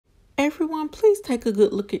Everyone, please take a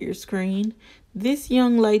good look at your screen. This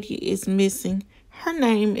young lady is missing. Her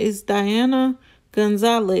name is Diana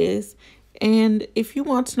Gonzalez. And if you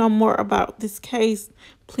want to know more about this case,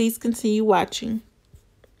 please continue watching.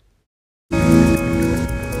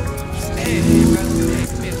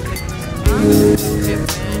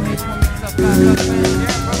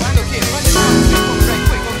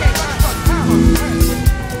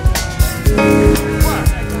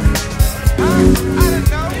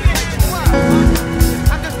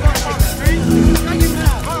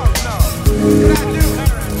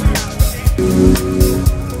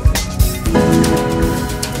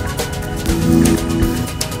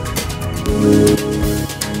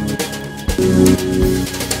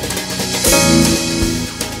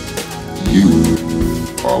 You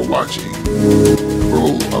are watching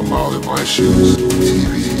Roll a Mile in My Shoes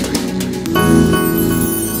TV.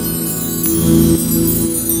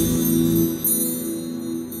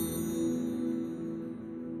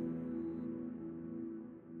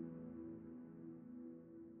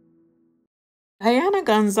 Diana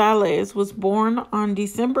Gonzalez was born on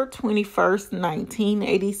December 21st,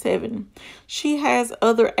 1987. She has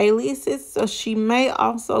other aliases, so she may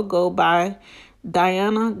also go by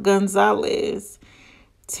Diana Gonzalez,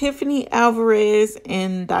 Tiffany Alvarez,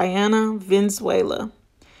 and Diana Venezuela.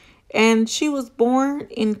 And she was born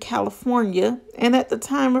in California, and at the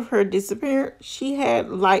time of her disappearance, she had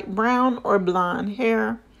light brown or blonde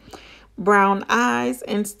hair, brown eyes,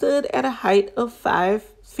 and stood at a height of 5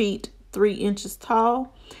 feet 3 inches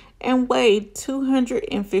tall and weighed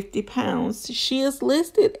 250 pounds. She is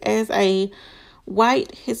listed as a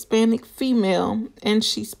white Hispanic female, and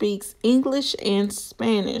she speaks English and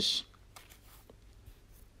Spanish.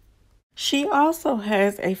 She also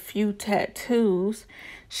has a few tattoos.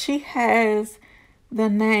 She has the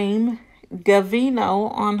name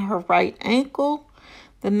Gavino on her right ankle,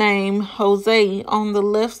 the name Jose on the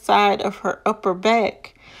left side of her upper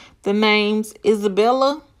back, the names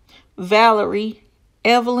Isabella, Valerie,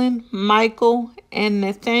 Evelyn, Michael, and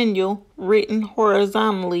Nathaniel written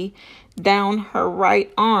horizontally down her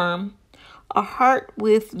right arm, a heart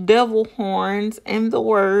with devil horns, and the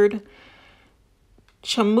word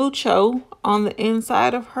chamucho on the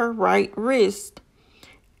inside of her right wrist,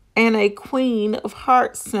 and a queen of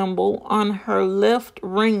hearts symbol on her left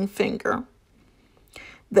ring finger.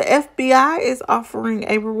 The FBI is offering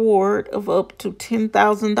a reward of up to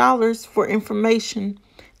 $10,000 for information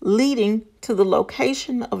leading to the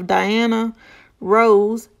location of Diana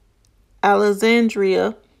Rose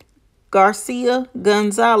Alexandria Garcia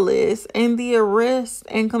Gonzalez and the arrest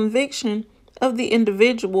and conviction of the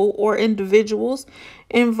individual or individuals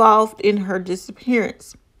involved in her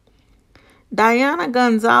disappearance. Diana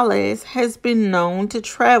Gonzalez has been known to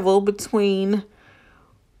travel between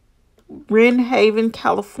Wren Haven,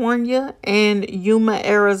 California, and Yuma,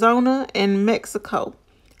 Arizona, and Mexico.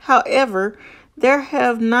 However, there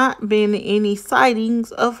have not been any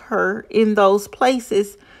sightings of her in those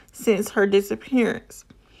places since her disappearance.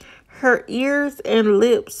 Her ears and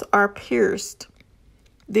lips are pierced.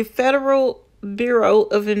 The Federal Bureau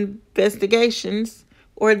of Investigations,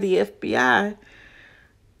 or the FBI,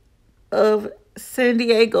 of San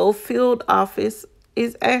Diego field office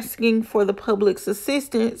is asking for the public's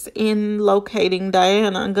assistance in locating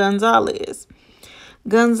Diana Gonzalez.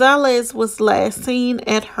 Gonzalez was last seen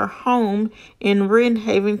at her home in Wren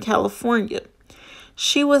Haven, California.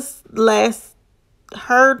 She was last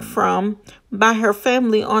heard from by her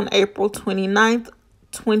family on April 29th,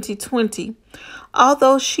 2020.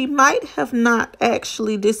 Although she might have not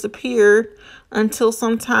actually disappeared until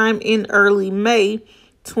sometime in early May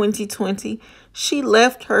 2020, she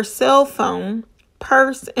left her cell phone,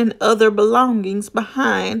 purse, and other belongings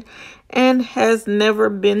behind and has never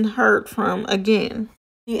been heard from again.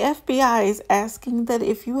 The FBI is asking that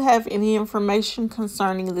if you have any information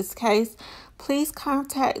concerning this case, please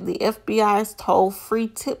contact the FBI's toll-free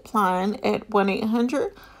tip line at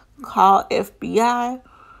 1-800-CALL-FBI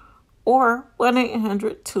or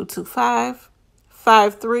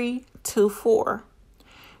 1-800-225-5324.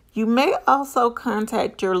 You may also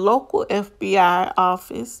contact your local FBI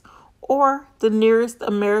office or the nearest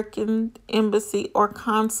American embassy or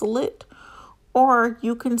consulate, or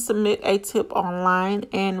you can submit a tip online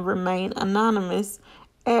and remain anonymous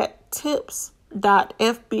at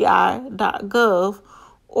tips.fbi.gov,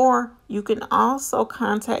 or you can also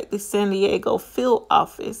contact the San Diego field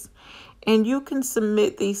office, and you can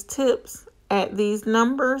submit these tips at these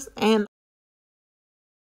numbers, and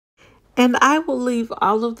I will leave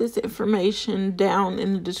all of this information down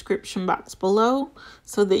in the description box below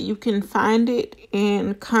so that you can find it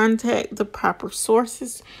and contact the proper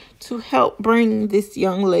sources to help bring this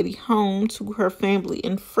young lady home to her family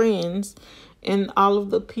and friends and all of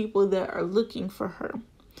the people that are looking for her.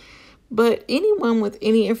 But anyone with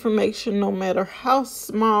any information, no matter how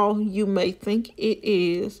small you may think it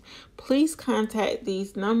is, please contact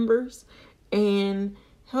these numbers and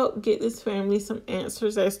help get this family some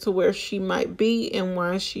answers as to where she might be and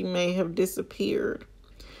why she may have disappeared.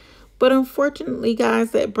 But unfortunately, guys,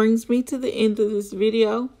 that brings me to the end of this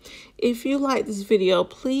video. If you like this video,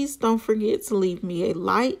 please don't forget to leave me a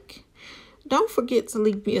like. Don't forget to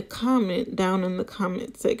leave me a comment down in the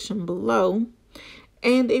comment section below.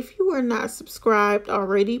 And if you are not subscribed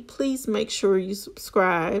already, please make sure you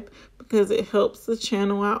subscribe because it helps the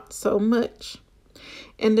channel out so much.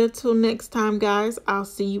 And until next time, guys, I'll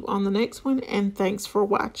see you on the next one, and thanks for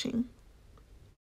watching.